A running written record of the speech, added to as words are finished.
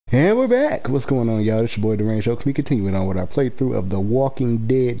And we're back. What's going on, y'all? It's your boy, The Rain Show. We continuing on with our playthrough of the Walking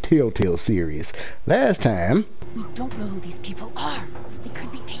Dead Telltale series. Last time... We don't know who these people are. They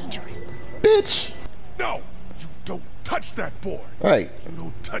could be dangerous. Bitch! No! You don't touch that boy! Right. You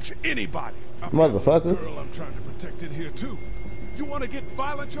don't touch anybody. Motherfucker. Girl, I'm trying to protect in here, too. You want to get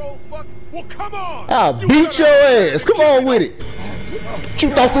violent, you old fuck? Well, come on! I'll beat your ass. Come on with it. What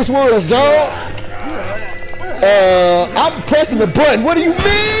you thought this was, dog? I'm pressing the button. What do you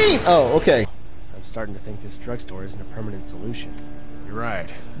mean? Oh, okay. I'm starting to think this drugstore isn't a permanent solution. You're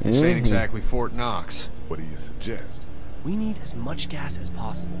right. This ain't exactly Fort Knox. What do you suggest? We need as much gas as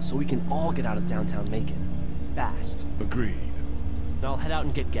possible so we can all get out of downtown Macon. Fast. Agreed. And I'll head out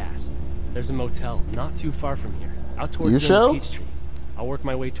and get gas. There's a motel not too far from here, out towards You the end of sure? Peachtree. I'll work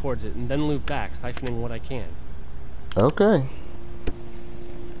my way towards it and then loop back, siphoning what I can. Okay.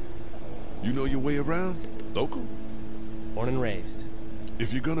 You know your way around? Local? Born and raised.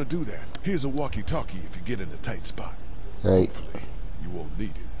 If you're gonna do that, here's a walkie-talkie if you get in a tight spot. Right. Hopefully, you won't need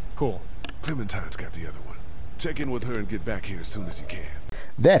it. Cool. Clementine's got the other one. Check in with her and get back here as soon as you can.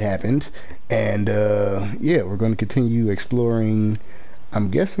 That happened. And, yeah, we're going to continue exploring... I'm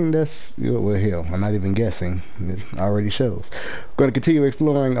guessing that's, well, hell, I'm not even guessing. It already shows. We're going to continue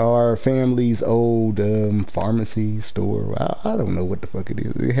exploring our family's old pharmacy store. I don't know what the fuck it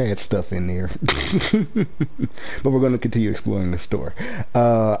is. It had stuff in there. But we're going to continue exploring the store.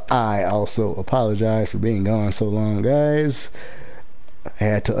 I also apologize for being gone so long, guys. I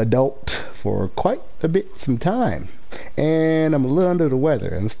had to adult for quite a bit, some time. And I'm a little under the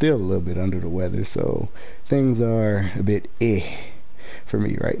weather. I'm still a little bit under the weather, so things are a bit for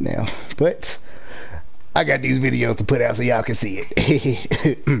me right now, but I got these videos to put out so y'all can see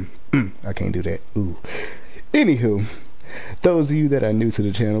it. I can't do that. Ooh. Anywho, those of you that are new to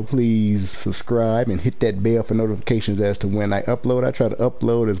the channel, please subscribe and hit that bell for notifications as to when I upload. I try to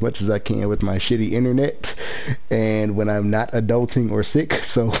upload as much as I can with my shitty internet and when I'm not adulting or sick,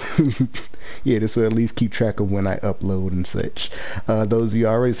 so yeah, this will at least keep track of when I upload and such. Those of you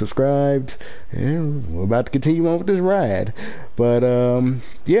already subscribed, yeah, we're about to continue on with this ride. But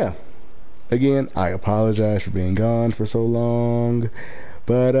yeah, again, I apologize for being gone for so long.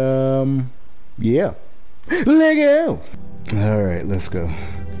 But yeah, LEGGO. All right, let's go.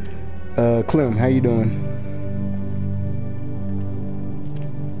 Clem, how you doing?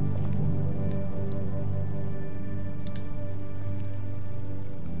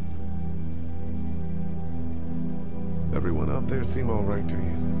 Everyone out there seem all right to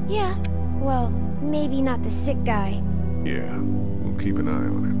you? Yeah. Well, maybe not the sick guy. Yeah, we'll keep an eye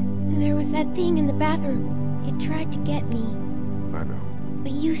on him. There was that thing in the bathroom. It tried to get me. I know.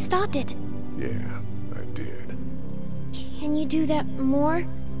 But you stopped it. Yeah, I did. Can you do that more?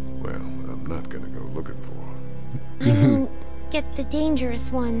 Well, I'm not gonna go looking for him. I mean, get the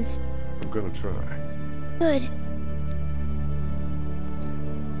dangerous ones. I'm gonna try. Good.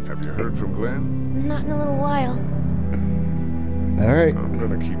 Have you heard from Glenn? Not in a little while. All right. I'm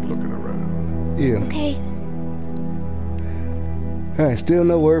gonna keep looking around. Yeah. Okay. All right. Still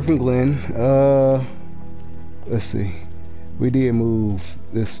no word from Glenn. Let's see. We did move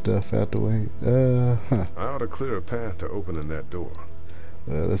this stuff out the way. I ought to clear a path to opening that door.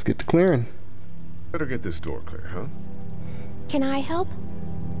 Let's get to clearing. Better get this door clear, huh? Can I help?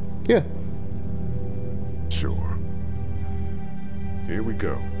 Yeah. Sure. Here we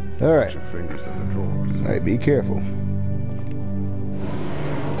go. All right. Put your fingers in the drawers. All right. Be careful.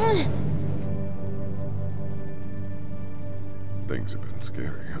 Things have been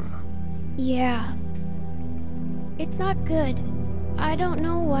scary, huh? Yeah. It's not good. I don't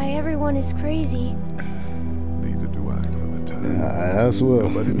know why everyone is crazy. Neither do I, Clementine. As well.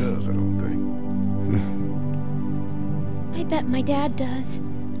 Nobody does, I don't think. I bet my dad does.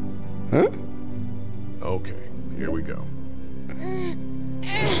 Huh? Okay, here we go.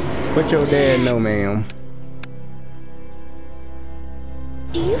 What your dad know, ma'am?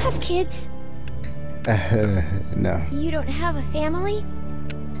 Do you have kids? No. You don't have a family?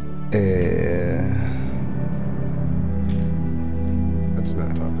 Let's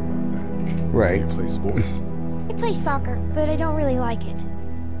not talk about that. Right. You play sports? I play soccer, but I don't really like it.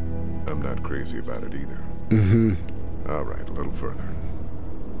 I'm not crazy about it either. Mm-hmm. All right, a little further.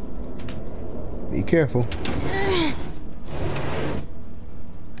 Be careful.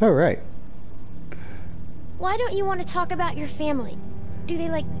 All right. Why don't you want to talk about your family? Do they,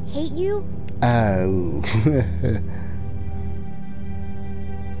 like, hate you? Oh.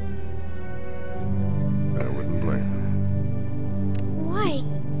 I wouldn't blame them. Why?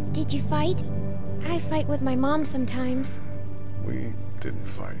 Did you fight? I fight with my mom sometimes. We didn't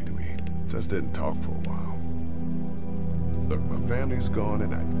fight. We just didn't talk for a while. Look, my family's gone,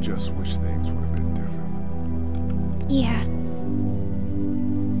 and I just wish things would have been different. Yeah.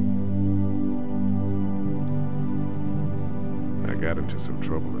 I got into some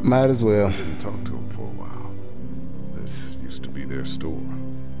trouble. Might as well. I didn't talk to him for a while. This used to be their store.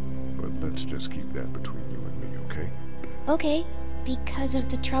 But let's just keep that between you and me, okay? Okay. Because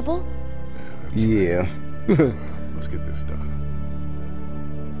of the trouble? Yeah, that's Yeah. right. Let's get this done.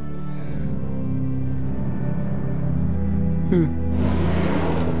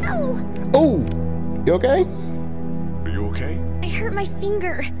 Ow! Oh, you okay? Are you okay? I hurt my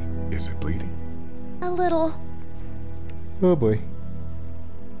finger. Is it bleeding? A little. Oh boy.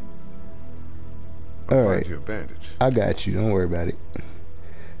 I'll All find right. you a bandage. I got you. Don't worry about it.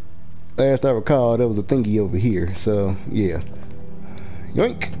 Last I recall, there was a thingy over here. So yeah.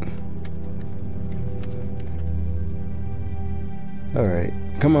 Yoink. All right.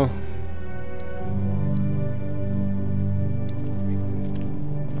 Come on.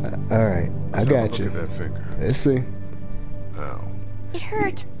 All right. Let's I have a got look you. at that finger. Let's see. Ow. It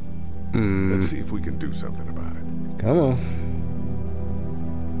hurt. Let's see if we can do something about it. Come on.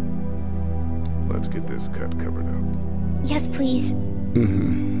 Let's get this cut covered up. Yes, please.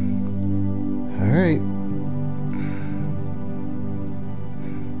 All right.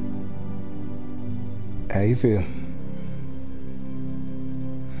 How you feel?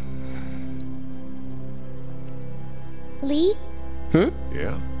 Lee?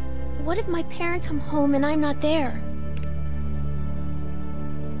 Yeah? What if my parents come home and I'm not there?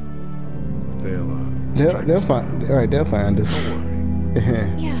 They'll They'll find. All right, they'll find us. Don't worry.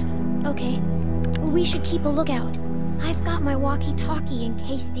 Yeah, okay. We should keep a lookout. I've got my walkie-talkie in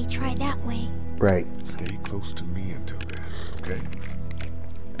case they try that way. Right. Stay close to me until then, okay?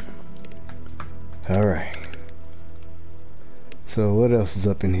 All right. So what else is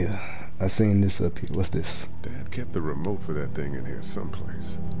up in here? I seen this up here. What's this? Dad kept the remote for that thing in here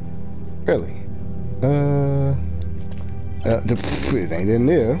someplace. Really? It ain't in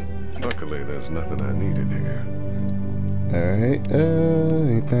there. Luckily, there's nothing I need in here. All right.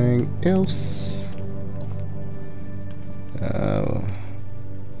 Anything else?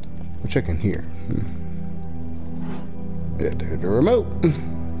 We're checking here. Yeah, there's the remote.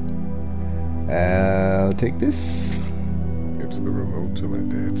 I'll take this. It's the remote to my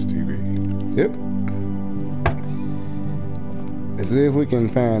dad's TV. Yep. Let's see if we can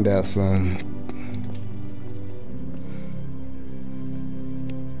find out some.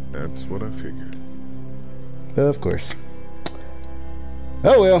 That's what I figured. Of course.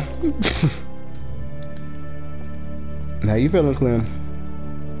 Oh well. How you feeling, Clem?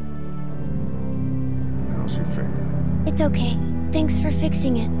 How's your finger? It's okay. Thanks for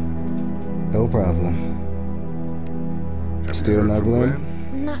fixing it. No problem. Have Still you heard not from Glenn?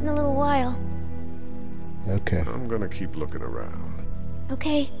 Glenn? Not in a little while. Okay. I'm gonna keep looking around.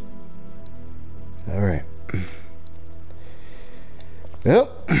 Okay. All right.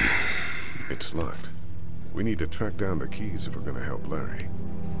 Well. It's locked. We need to track down the keys if we're gonna help Larry.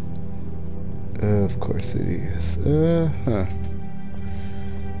 Of course it is. Huh.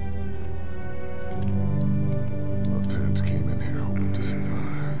 My parents came in here hoping to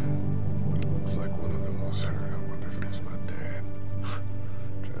survive. But it looks like one of them was hurt. I wonder if it was my dad.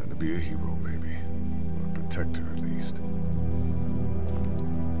 Trying to be a hero, maybe. Or a protector, at least.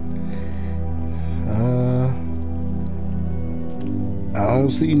 I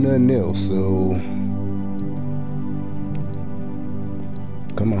don't see nothing else, so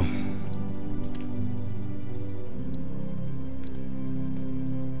come on.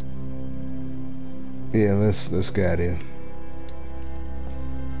 Yeah, let's get out of here.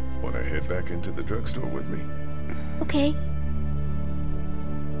 Wanna head back into the drugstore with me? Okay.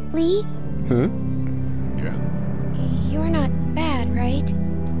 Lee? Huh? Yeah. You're not bad, right?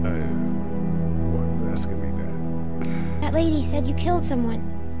 Why are you asking me that? That lady said you killed someone.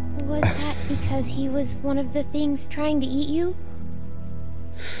 Was that because he was one of the things trying to eat you?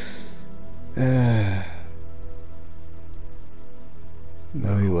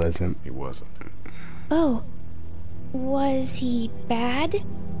 No, he wasn't. He wasn't. Oh. Was he bad?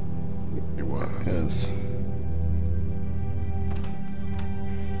 He was. Yes.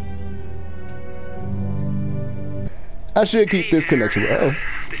 I should keep this connection. Oh.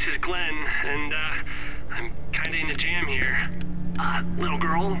 This is Glenn, and I'm kinda in a jam here. Little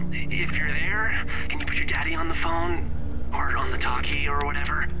girl, if you're there, can you put your daddy on the phone? Or on the talkie or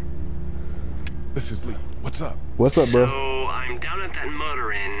whatever? This is Lee. What's up? What's up, bro? So, I'm down at that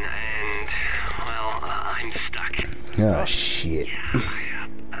motor inn, and, well, I'm stuck. Oh, shit. Yeah,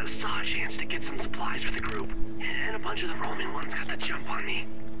 I saw a chance to get some supplies for the group, and a bunch of the roaming ones got the jump on me.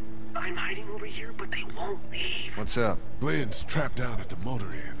 I'm hiding over here, but they won't leave. What's up? Glenn's trapped down at the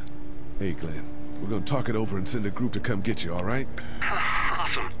motor inn. Hey, Glenn, we're gonna talk it over and send a group to come get you, all right?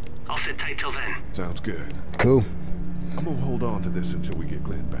 Awesome. I'll sit tight till then. Sounds good. Cool. I'm gonna hold on to this until we get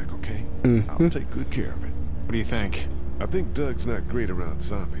Glenn back, okay? I'll take good care of it. What do you think? I think Doug's not great around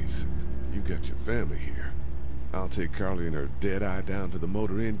zombies. You got your family here. I'll take Carly and her dead eye down to the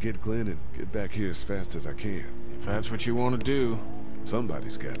motor inn, get Glenn, and get back here as fast as I can. If that's what you want to do.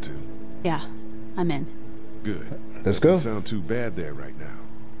 Somebody's got to. Yeah, I'm in. Good. Let's go. Doesn't sound too bad there right now.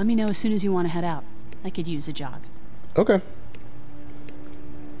 Let me know as soon as you want to head out. I could use a jog. Okay.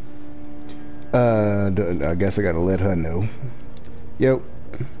 I guess I gotta let her know. Yo.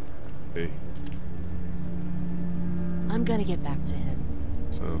 Hey, I'm gonna get back to him.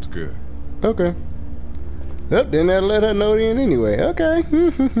 sounds good. Okay. Yep, didn't have to let her know then anyway.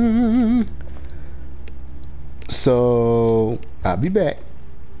 Okay. So, I'll be back.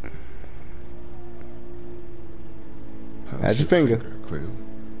 How's your finger? Clem?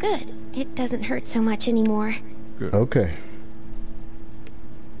 Good. It doesn't hurt so much anymore. Good. Okay.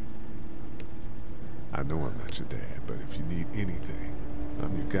 I know I'm not your dad, but if you need anything,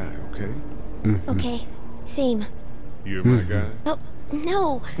 I'm your guy, okay? Okay. Same. You're my guy? Oh,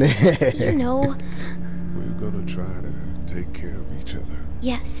 no. You know. We're gonna try to take care of each other.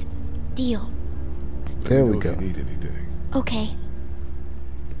 Yes. Deal. Let There me we know go. if you need anything. Okay.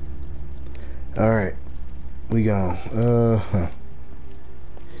 Alright. We gone.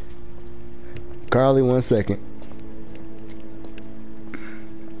 Carly, 1 second.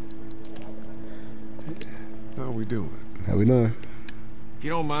 How we doing? How we doing? If you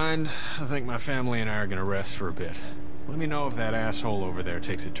don't mind, I think my family and I are gonna rest for a bit. Let me know if that asshole over there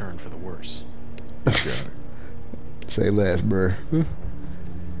takes a turn for the worse. You got it. Say less, bruh.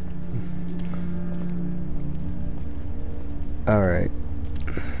 Alright.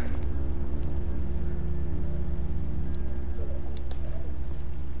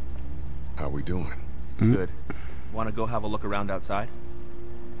 How we doing? Good. Want to go have a look around outside?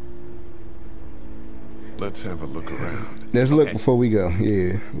 Let's have a look around. Let's look Okay. before we go.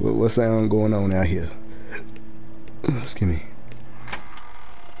 Yeah. What's going on out here? Excuse me.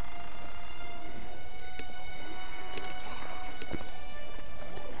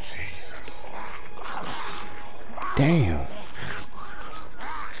 Jesus. Damn.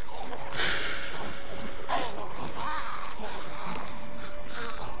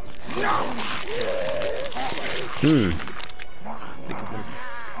 Think I'm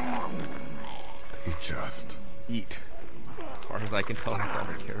gonna They just. eat. As far as I can tell, that's all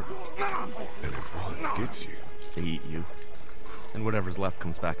they care about. And if one gets you, They eat you. And whatever's left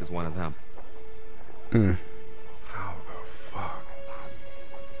comes back as one of them. how the fuck?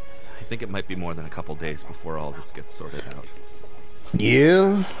 I think it might be more than a couple days before all this gets sorted out.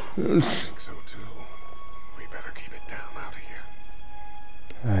 Yeah. I think so too. We better keep it down out of here.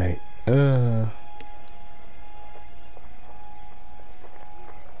 Alright.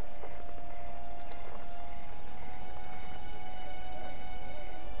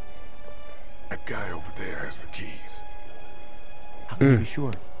 That guy over there has the keys. How can you be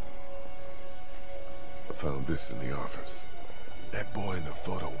sure? I found this in the office. That boy in the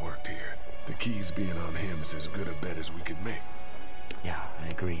photo worked here. The keys being on him is as good a bet as we can make. Yeah, I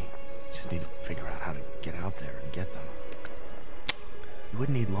agree. Just need to figure out how to get out there and get them. You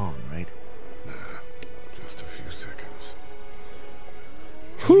wouldn't need long, right? Nah, just a few seconds.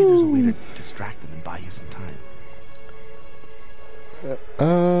 Maybe there's a way to distract them and buy you some time.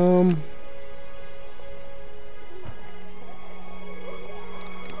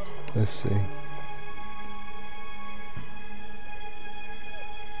 Let's see.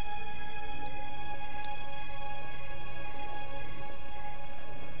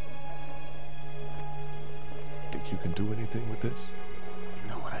 Think you can do anything with this? You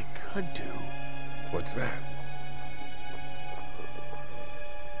know what I could do? What's that?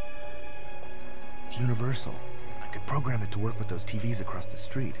 It's universal. I could program it to work with those TVs across the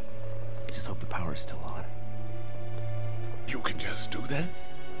street. Just hope the power's still on. You can just do that?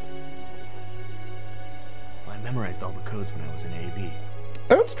 Well, I memorized all the codes when I was in AV.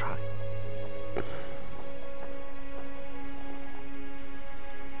 Oh. Let's try.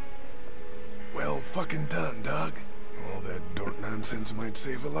 Well fucking done, Doug. All that dork nonsense might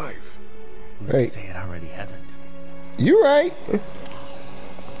save a life. Who's Right. to say it already hasn't? You right.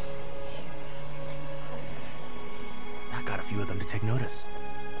 I got a few of them to take notice.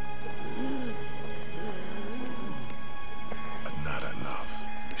 But not enough.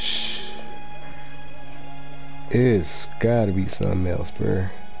 It's gotta be something else, bruh.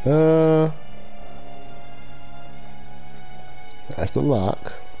 That's the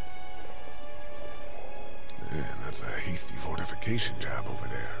lock. fabrication job over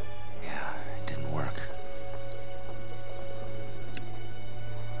there. Yeah, it didn't work.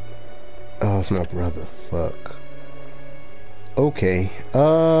 Oh, it's my brother. Fuck. Okay.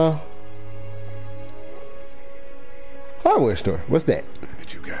 Hardware store. What's that?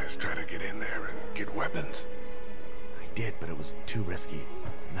 Did you guys try to get in there and get weapons? I did, but it was too risky.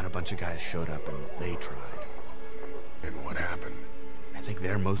 And then a bunch of guys showed up and they tried. And what happened? I think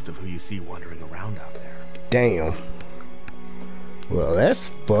they're most of who you see wandering around out there. Damn. Well, that's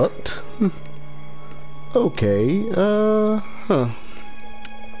fucked. Okay. Huh.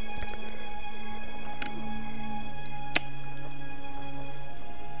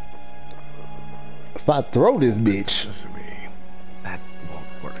 If I throw this bitch. Listen to me. That won't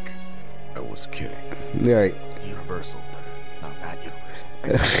work. I was kidding. Right. It's universal, but not that universal.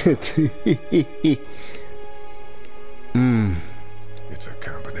 It's a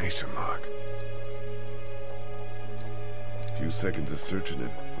combination lock. A few seconds of searching it,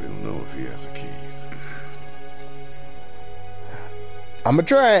 we'll know if he has the keys. I'ma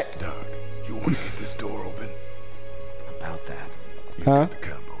try it. Doug, you want to get this door open? About that. You Huh? got the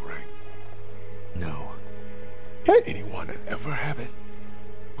combo, right? No. Did anyone ever have it?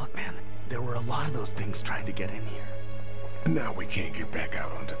 Look, man, there were a lot of those things trying to get in here. Now we can't get back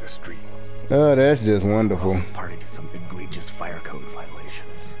out onto the street. Oh, that's just wonderful. Also party to some egregious fire code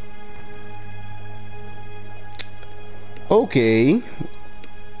violations. Okay.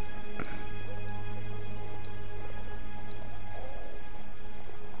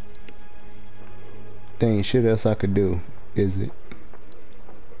 There ain't shit else I could do, is it?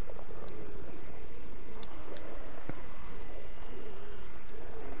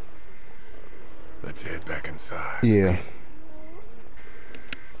 Let's head back inside. Yeah.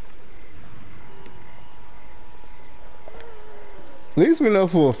 At least we know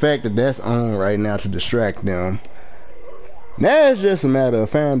for a fact that that's on right now to distract them. Now it's just a matter of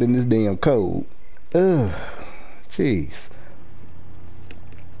finding this damn code. Ugh. Jeez.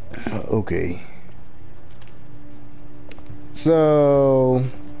 Okay. So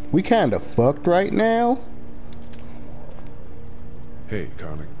we kind of fucked right now. Hey,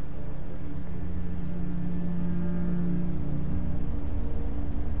 Carley.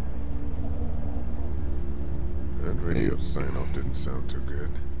 That radio sign-off didn't sound too good.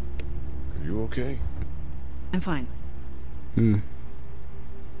 Are you okay? I'm fine.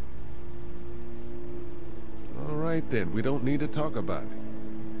 All right then, we don't need to talk about it.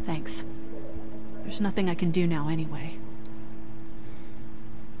 Thanks. There's nothing I can do now anyway.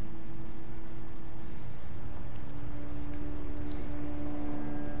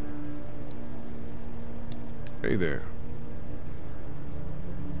 Hey there.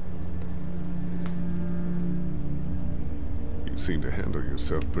 You seem to handle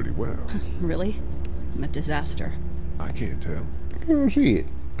yourself pretty well. Really? I'm a disaster. I can't tell. Oh shit.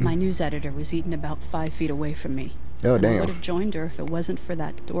 My news editor was eaten about 5 feet away from me. Oh And I damn. would have joined her if it wasn't for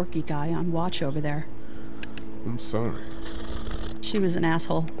that dorky guy on watch over there. I'm sorry. She was an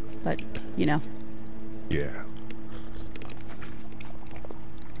asshole, but, you know. Yeah.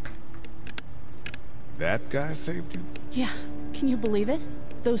 That guy saved you? Yeah, can you believe it?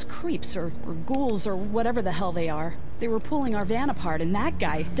 Those creeps, or ghouls, or whatever the hell they are. They were pulling our van apart, and that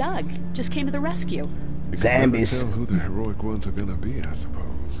guy, Doug, just came to the rescue. You can never Zombies. tell who the heroic ones are gonna be, I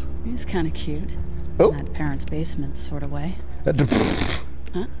suppose. He's kind of cute. Oh. In that parents' basement sort of way.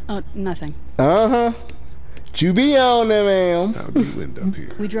 Huh? Oh, nothing. Uh-huh. You be on there, ma'am. How'd you end up here?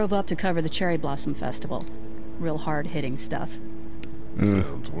 We drove up to cover the Cherry Blossom Festival. Real hard-hitting stuff.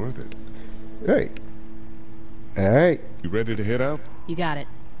 Sounds worth it. Right. Alright. You ready to head out? You got it.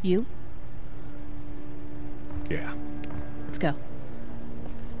 You? Yeah. Let's go.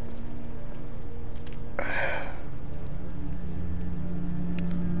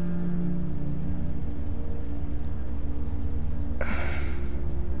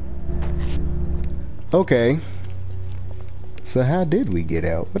 Okay. So how did we get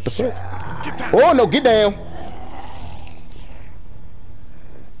out? What the fuck? Oh no, get down!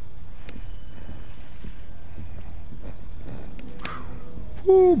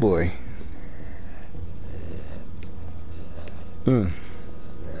 Oh boy. Did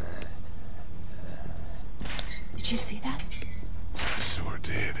you see that? Sure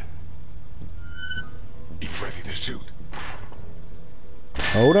did. You ready to shoot?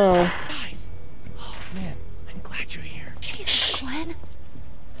 Hold on. Guys! Oh, man, I'm glad you're here. Jesus, Glenn.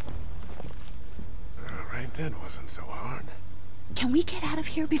 All right then, wasn't so hard. Can we get out of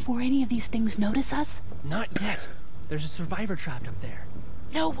here before any of these things notice us? Not yet. There's a survivor trapped up there.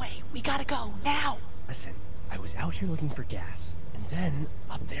 No way. We gotta go, now. Listen, I was out here looking for gas, and then,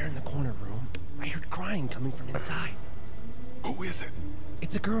 up there in the corner room, I heard crying coming from inside. Who is it?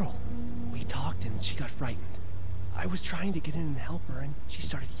 It's a girl. We talked and she got frightened. I was trying to get in and help her, and she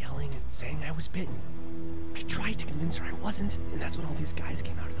started yelling and saying I was bitten. I tried to convince her I wasn't, and that's when all these guys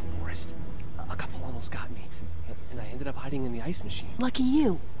came out of the forest. A couple almost got me, and I ended up hiding in the ice machine. Lucky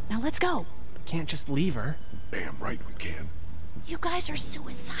you. Now let's go. Can't just leave her. Damn right we can. You guys are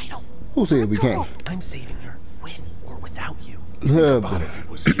suicidal. Who said we can't? I'm saving her, with or without you. About if it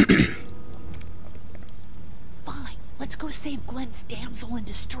was you. Fine. Let's go save Glenn's damsel in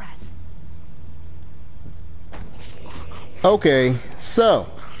distress. Okay, so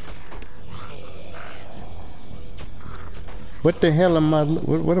what the hell am I?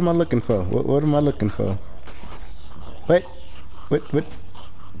 What am I looking for? What am I looking for? What?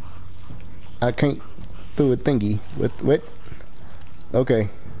 I can't do a thingy. What? Okay.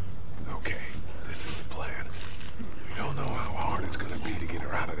 Okay, this is the plan. We don't know how hard it's gonna be to get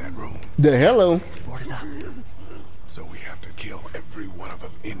her out of that room. The hello. Board it up. So we have to kill every one of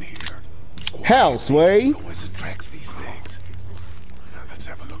them in here. House way. Noise attracts these things. Now let's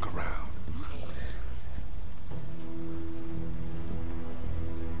have a look around.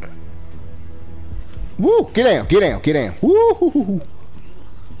 Woo! Get down. Woo!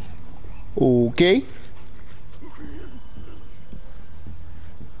 Okay.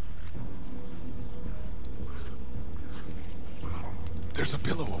 There's a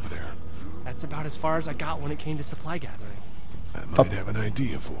pillow over there. That's about as far as I got when it came to supply gathering. I might have an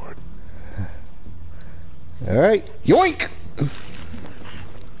idea for it. All right. Yoink! Good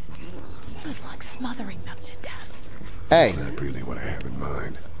luck smothering them to death. Hey, That's not really what I have in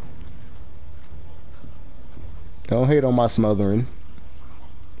mind. don't hate on my smothering.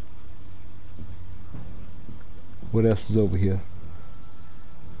 What else is over here?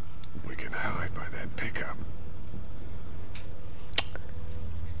 We can hide by that pickup.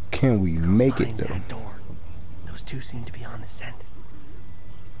 Can we make it Behind though? that door. Those two seem to be on the scent.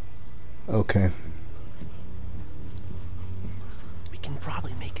 Okay. We can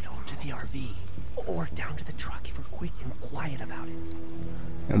probably make it over to the RV. Or down to the truck if we're quick and quiet about it.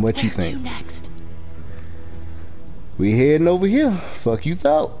 And what you Where to think? next? We heading over here. Fuck you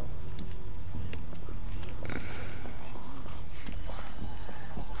thought.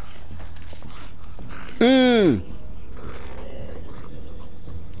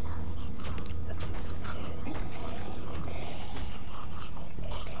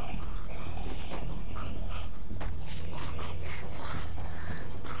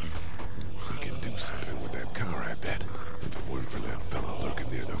 We can do something with that car, I bet. If it weren't for that fella lurking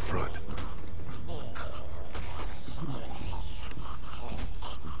near the front.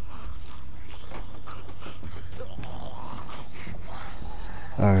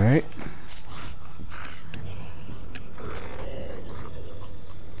 All right.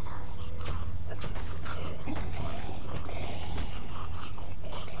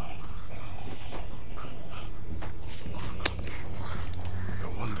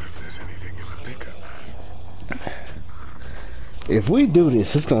 I wonder if there's anything in the pickup. If we do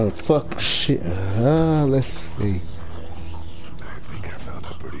this, it's gonna fuck shit. Let's see. I think I found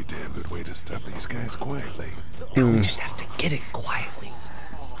a pretty damn good way to stop these guys quietly. Now we just have to get it quietly.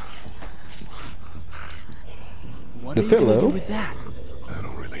 What The are you gonna pillow? do with that? I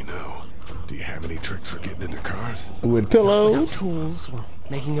don't really know. Do you have any tricks for getting into cars? With Without pillows. tools, well,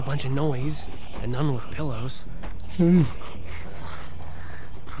 making a bunch of noise, and none with pillows.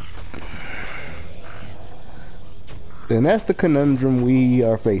 Then that's the conundrum we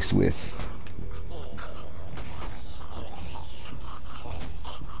are faced with.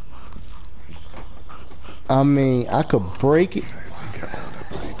 I mean, I could break it. I think I found a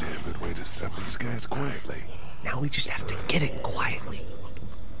pretty damn good way to stop these guys quietly. Now we just have to get it quietly.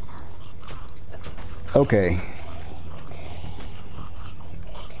 Okay.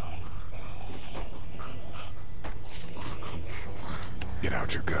 Get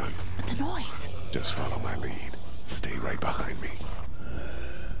out your gun. The noise. Just follow my lead. Stay right behind me.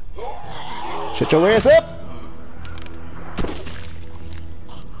 Shut your ass up.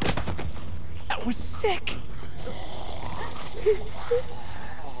 That was sick!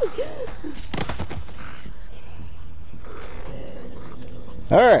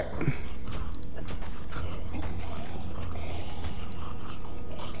 All right.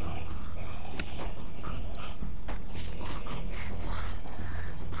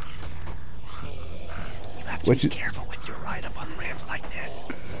 You have to be careful with your ride up on ramps like this.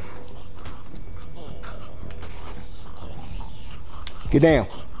 Get down.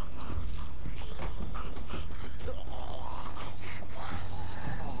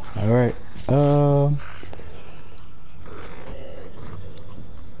 All right.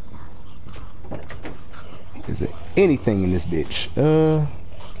 Is there anything in this bitch.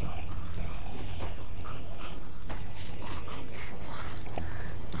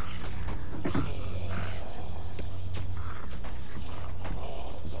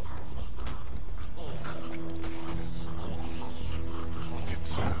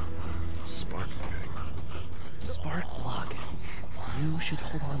 It's a spark thing. Spark plug. You should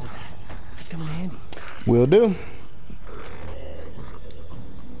hold on to that. Could come in handy. Will do.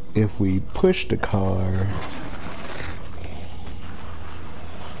 If we push the car.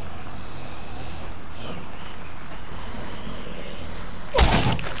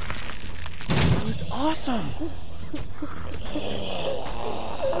 That was awesome.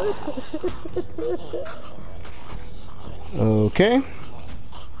 Okay.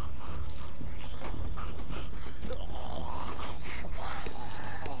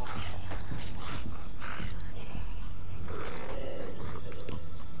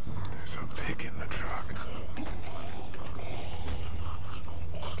 There's a pig in the truck.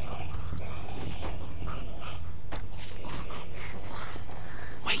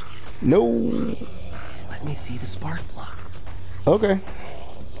 Wait, No. let me see the spark plug. Okay.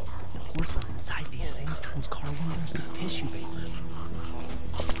 The porcelain inside these things turns car windows to tissue paper.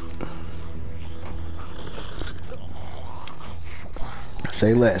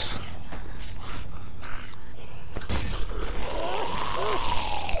 Say less.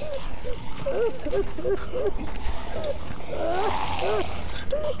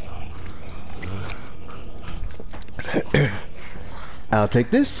 I'll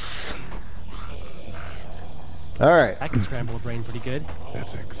take this. All right. That can scramble a brain pretty good.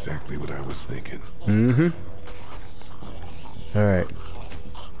 That's exactly what I was thinking. Mm-hmm. All right.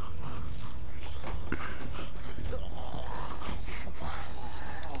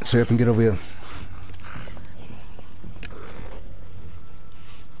 Hurry up and get over here.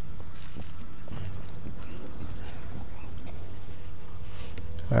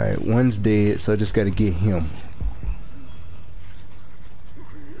 All right, one's dead, so I just got to get him.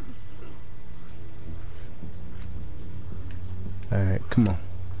 All right, come on.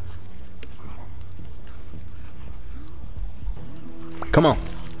 Come on.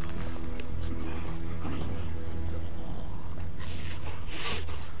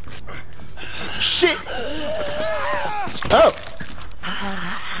 Shit! Oh!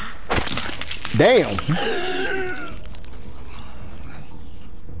 Damn!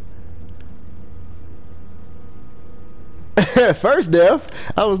 First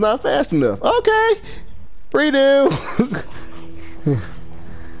death, I was not fast enough. Okay! Redo!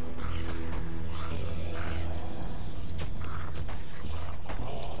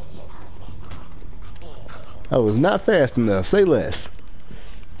 I was not fast enough. Say less.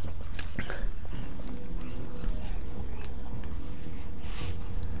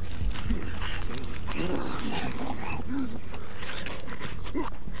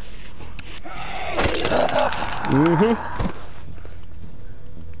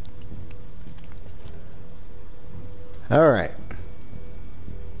 All right.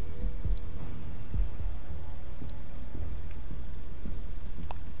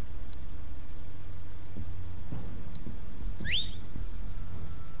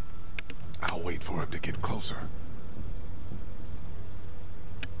 I'll wait for him to get closer.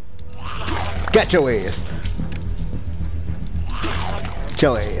 Got your ass. Got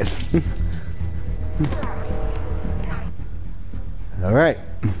your ass. All right.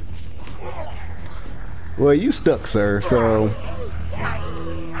 Well, you stuck, sir, so...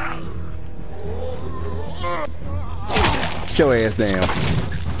 Get your ass down.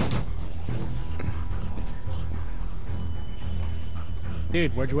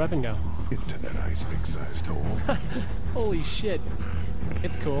 Dude, where'd your weapon go? Into that ice pick sized hole. Holy shit.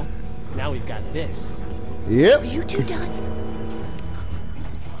 It's cool. Now we've got this. Yep. Are you two done?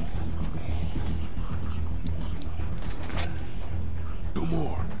 Two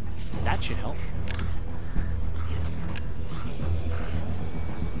more. That should help.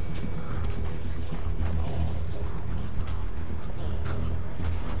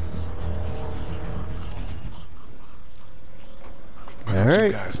 Why All don't right.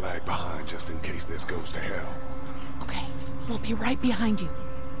 you guys lag behind just in case this goes to hell? Okay, we'll be right behind you.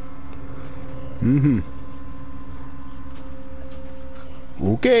 Mm-hmm.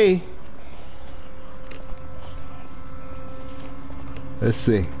 Okay. Let's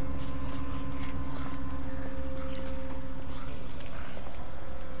see.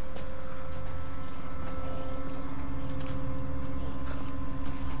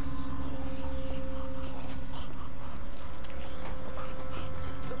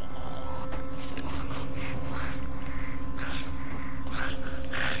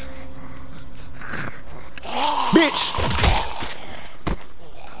 Bitch!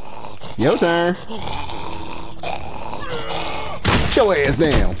 Your turn. Get your ass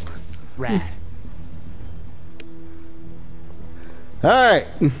down. Rad. Alright.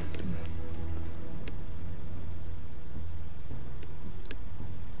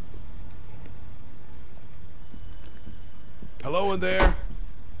 Hello in there.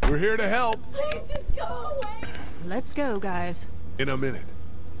 We're here to help. Please just go away. Let's go, guys. In a minute.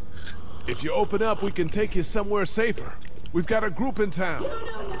 If you open up, we can take you somewhere safer. We've got a group in town.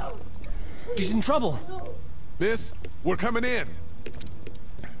 No. She's in trouble. Miss, we're coming in.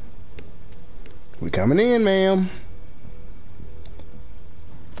 We coming in, ma'am.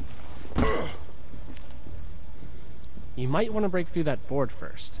 You might want to break through that board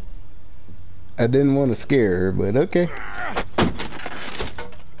first. I didn't want to scare her, but okay.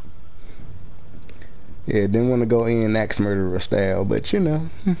 Yeah, didn't want to go in axe murderer style, but you know.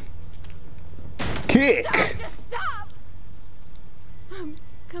 Kick! Stop, just stop. I'm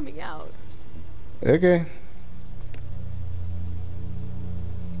coming out. Okay.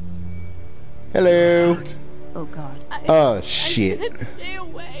 Hello. Oh, God. Oh, shit. I said stay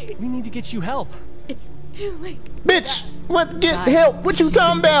away. We need to get you help. It's too late. Bitch! What? Get help! What you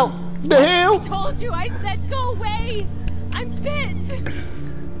talking about? The hell? I told you, I said go away. I'm bit.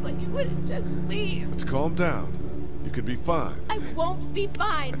 But you wouldn't just leave. Let's calm down. You could be fine. I won't be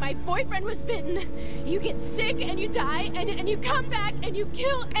fine. My boyfriend was bitten. You get sick and you die, and you come back and you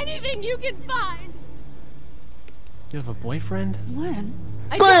kill anything you can find. You have a boyfriend? Glenn.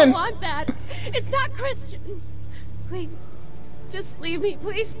 I Glenn! don't want that. It's not Christian. Please, just leave me.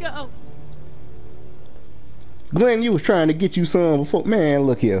 Please go. Glenn, you was trying to get you some before. Man,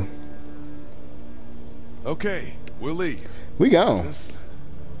 look here. Okay, we'll leave. We gone. Just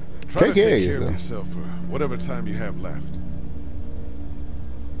try Take to care of take care of yourself. yourself for whatever time you have left.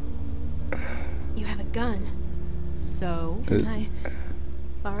 You have a gun. So, Can I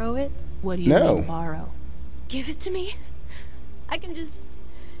borrow it? what do you No. mean, borrow? Give it to me. I can just,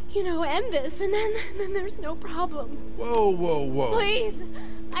 end this, and then there's no problem. Whoa, whoa, whoa. Please,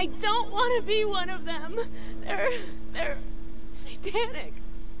 I don't want to be one of them. They're satanic.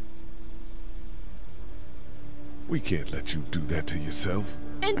 We can't let you do that to yourself.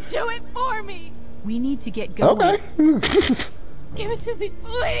 And do it for me. We need to get going. Okay. Give it to me,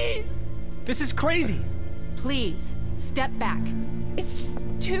 please. This is crazy. Please, step back. It's just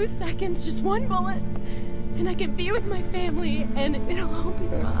 2 seconds, just one bullet, and I can be with my family, and it'll all be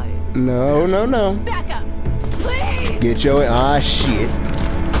fine. No. Back up, please. Get your shit.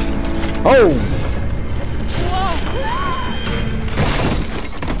 Oh.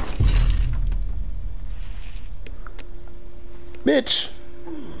 Bitch.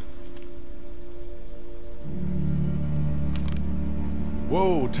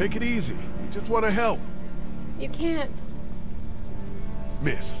 Whoa, take it easy. Just want to help. You can't.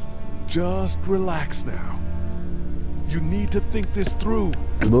 Miss, just relax now. You need to think this through.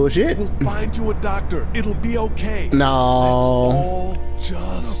 Bullshit. We'll find you a doctor. It'll be okay. No. Let's all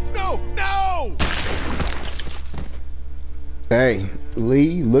just... No! Hey,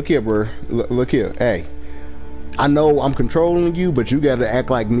 Lee, look here, bro. Look here. Hey, I know I'm controlling you, but you gotta act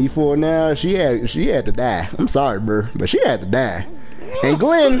like me for her now. She had to die. I'm sorry, bro, but she had to die. And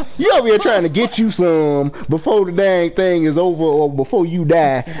Glenn, you over here trying to get you some before the dang thing is over or before you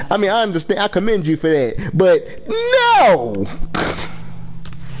die. I mean, I understand. I commend you for that, but no.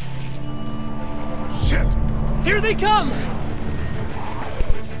 Shit! Here they come!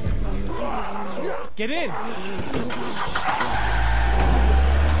 Get in!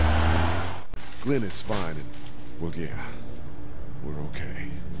 Glenn is fine, and, well, yeah, we're okay.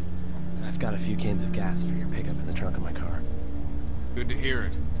 I've got a few cans of gas for your pickup in the trunk of my car. Good to hear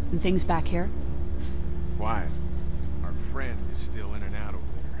it. And things back here? Quiet. Our friend is still in and out over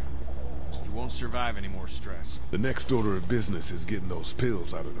there. He won't survive any more stress. The next order of business is getting those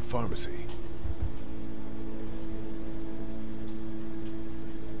pills out of the pharmacy.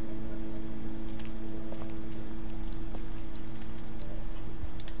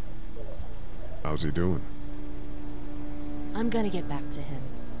 How's he doing? I'm gonna get back to him.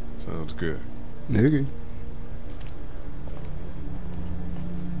 Sounds good. Okay.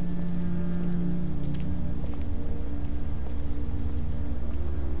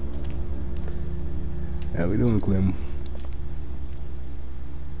 How we doing, Clem?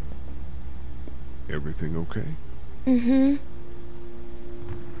 Everything okay? Mm-hmm.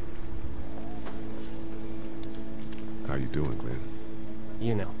 How you doing, Glenn?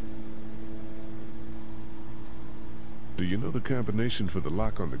 You know. Do you know the combination for the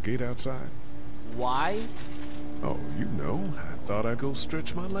lock on the gate outside? Why? Oh, you know. I thought I'd go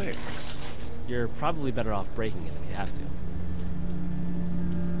stretch my legs. You're probably better off breaking it if you have to.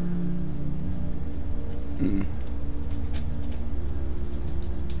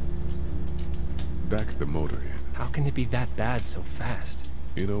 Back the motor in. How can it be that bad so fast?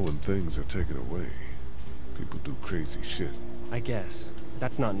 You know, when things are taken away, people do crazy shit. I guess.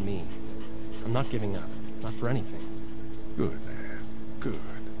 That's not me. I'm not giving up. Not for anything. Good, man. Good.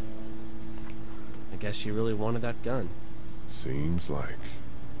 I guess she really wanted that gun. Seems like.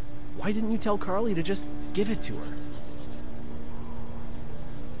 Why didn't you tell Carley to just give it to her?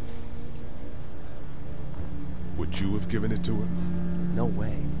 Would you have given it to her? No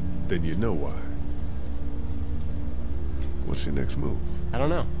way. Then you know why. What's your next move? I don't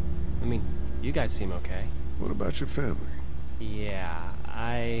know. I mean, you guys seem okay. What about your family? Yeah,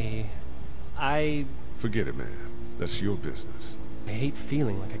 I Forget it, man. That's your business. hate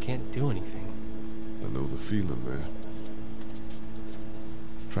feeling like I can't do anything. I know the feeling, man.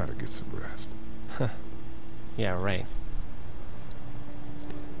 Try to get some rest. Huh. Yeah, right.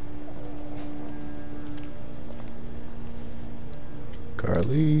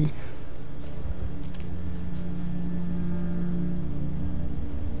 Carley.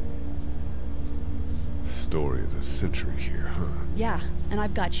 Story of the century here, huh? Yeah, and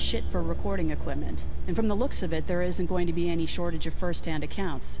I've got shit for recording equipment. And from the looks of it, there isn't going to be any shortage of first-hand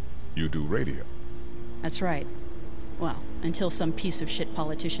accounts. You do radio. That's right. Well, until some piece of shit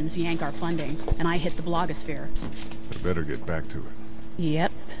politicians yank our funding, and I hit the blogosphere. I better get back to it.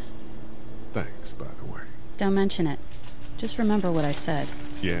 Yep. Thanks, by the way. Don't mention it. Just remember what I said.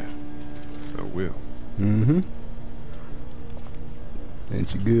 Yeah, I will. Mm-hmm.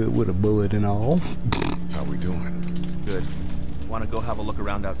 Ain't you good with a bullet and all? How we doing? Good. Want to go have a look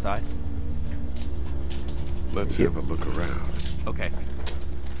around outside? Let's have a look around. Okay.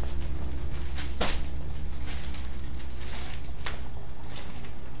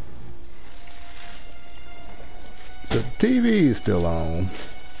 The TV is still on.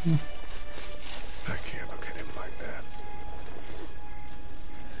 I can't look at him like that.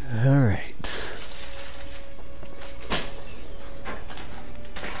 All right.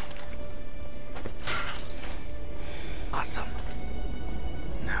 Awesome.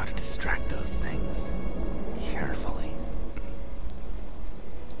 Now to distract those things. Carefully.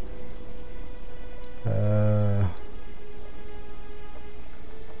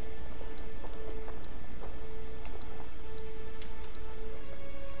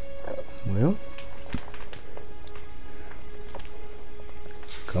 Well.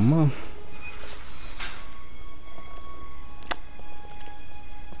 Come on.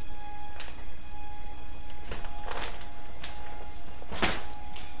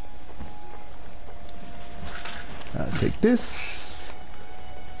 I'll take this.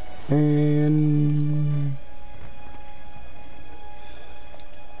 And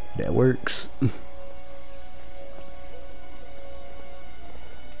that works.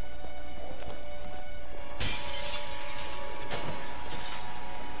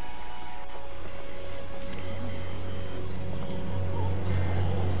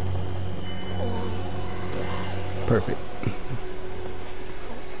 Perfect.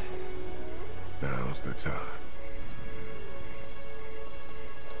 Now's the time.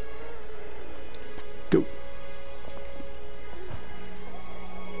 Go.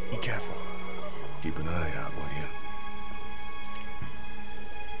 Be careful. Keep an eye out, will you?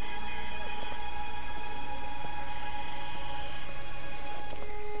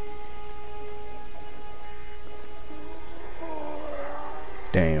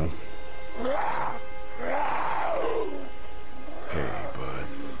 Damn. Hey, bud.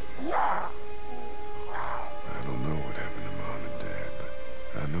 I don't know what happened to Mom and Dad, but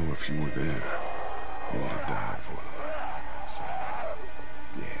I know if you were there, you would have died for them. So,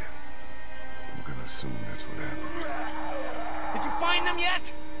 yeah. I'm gonna assume that's what happened. Did you find them yet?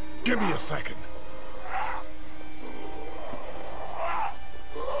 Give me a second.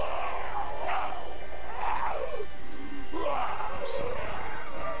 I'm sorry, man.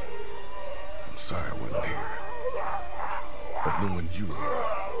 I'm sorry I wasn't here. But knowing you were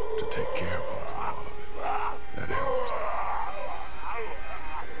to take care of them through all of it, that helped.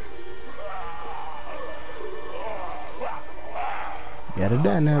 You gotta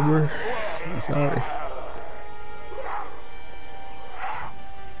die now, bro. I'm sorry.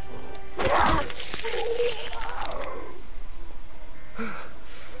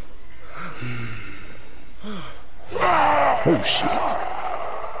 Oh shit.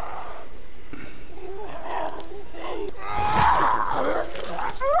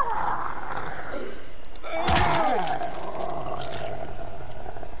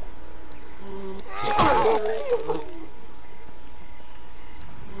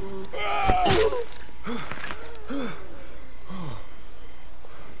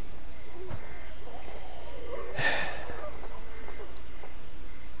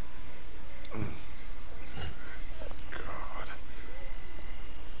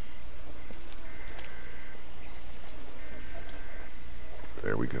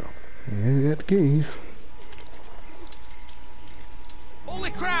 There we go. Yeah, we got the keys.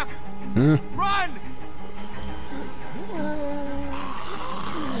 Holy crap! Hmm. Run!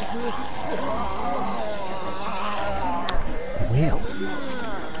 Well.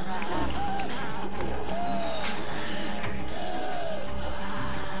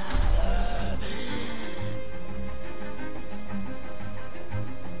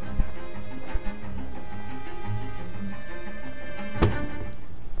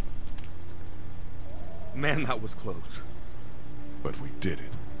 Man, that was close. But we did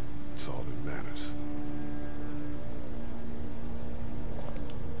it. It's all that matters.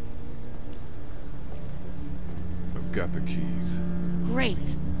 I've got the keys. Great.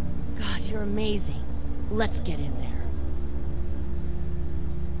 God, you're amazing. Let's get in there.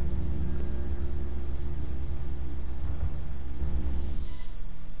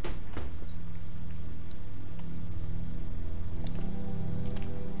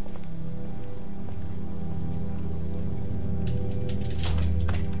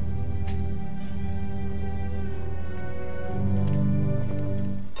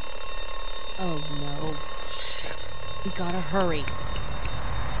 Oh no. Shit. We gotta hurry.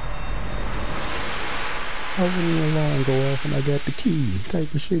 How would the alarm go off when I got the key? What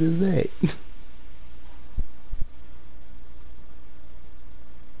type of shit is that?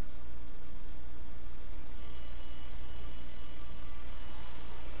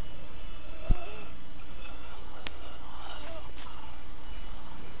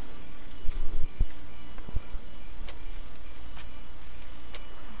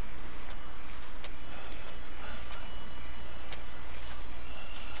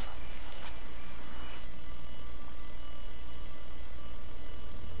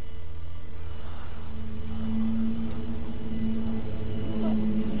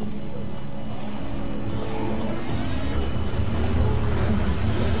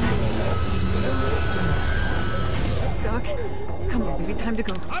 Time to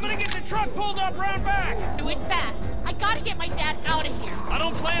go. I'm gonna get the truck pulled up round back! Do it fast. I gotta get my dad out of here. I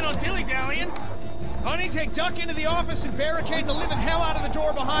don't plan on dilly-dallying. Honey, take Duck into the office and barricade the living hell out of the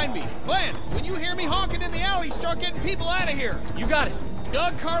door behind me. Glenn, when you hear me honking in the alley, start getting people out of here. You got it.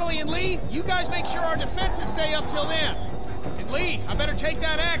 Doug, Carley, and Lee, you guys make sure our defenses stay up till then. And Lee, I better take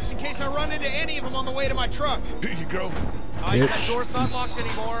that axe in case I run into any of them on the way to my truck. Here you go. That door's not locked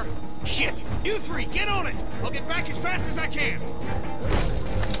anymore. Shit! You three, get on it! I'll get back as fast as I can.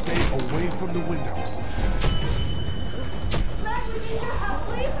 Stay away from the windows. Matt, we need your help.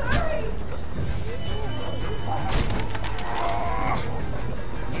 Please hurry.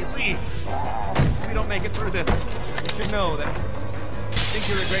 Hey, Lee. If we don't make it through this, you should know that I think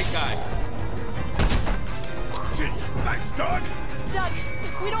you're a great guy. Gee, thanks, Doug. Doug,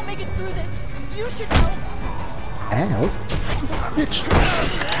 if we don't make it through this, you should know. Ow. Bitch.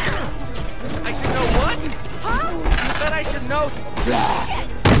 I should know what? Huh? You said I should know.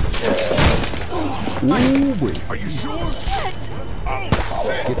 Ooh, wait. Are you sure? Shit! Oh,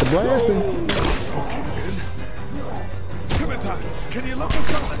 shit. Get the blasting. Okay, then. Clementine, can you look for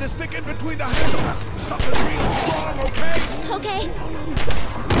something to stick in between the handles? Something real strong, okay? Okay.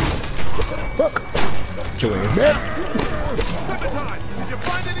 Fuck. Joey is dead. Clementine, did you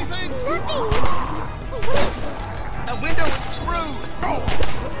find anything? Nothing. Wait. The window is screwed. Oh.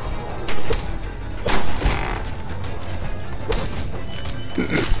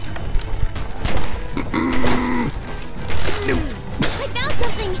 I found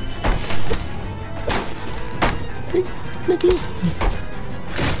something. Hey, thank you.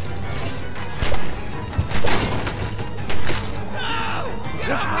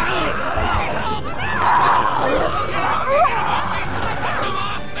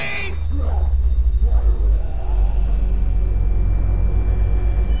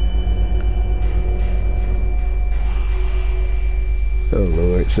 Oh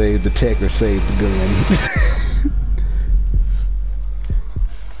Lord, save the tech or save the gun.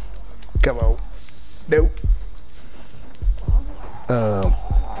 Come on. Nope.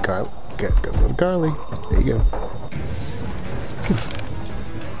 Carly. Go to Carly. There you go.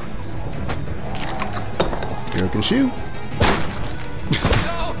 Girl can shoot.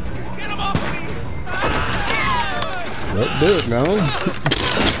 No! Get him off of me! Well, do it now.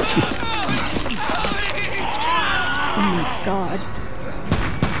 Oh my God.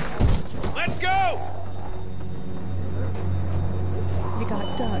 Let's go! We got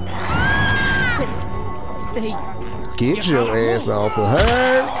Doug. They Get your ass off of her.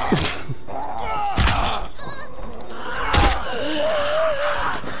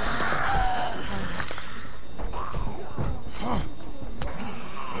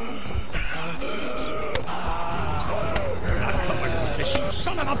 justice, you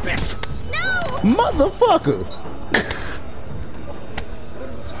son of a bitch! No! Motherfucker!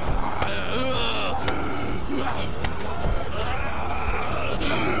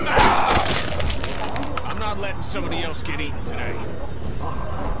 I'm not letting somebody else get eaten today.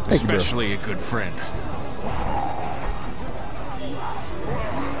 Thank you, bro. Especially a good friend.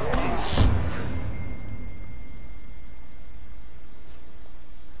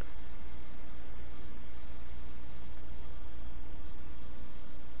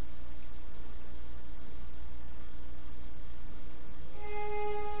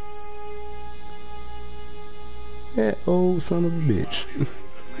 That old son of a bitch.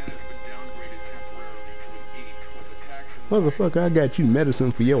 Motherfucker, I got you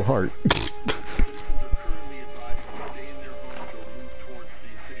medicine for your heart.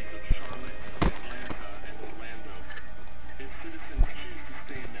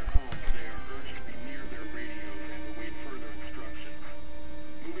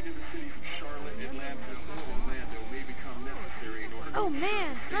 Oh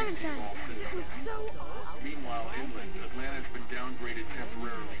man, driving time. It was so awesome. Meanwhile, inland, Atlanta's been downgraded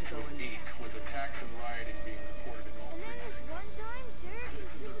temporarily to an 8, with attacks and rioting being reported in all And then this one time, Derek and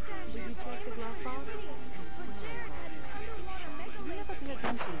Sue guys. Did you check the glove box?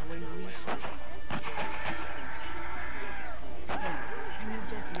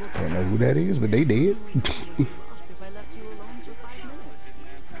 I don't know who that is, but they did.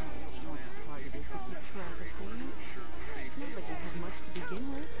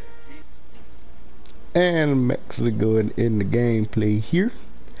 And I'm actually going in the gameplay here.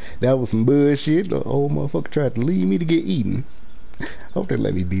 That was some bullshit. The old motherfucker tried to leave me to get eaten. Hope they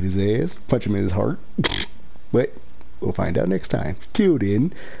let me beat his ass, punch him in his heart. But we'll find out next time. Till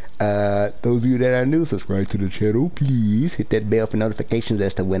then, those of you that are new, subscribe to the channel. Please hit that bell for notifications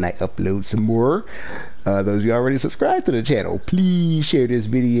as to when I upload some more. Those of you already subscribed to the channel, please share this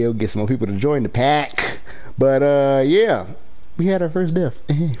video, get some more people to join the pack. But yeah, we had our first death.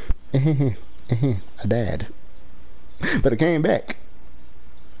 I died, but I came back.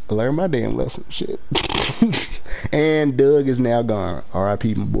 I learned my damn lesson. Shit. And Doug is now gone.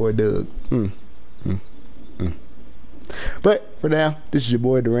 R.I.P. my boy Doug. But for now, this is your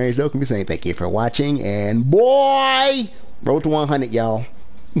boy Deranged Oak. I'm saying thank you for watching, and boy, road to 100, y'all.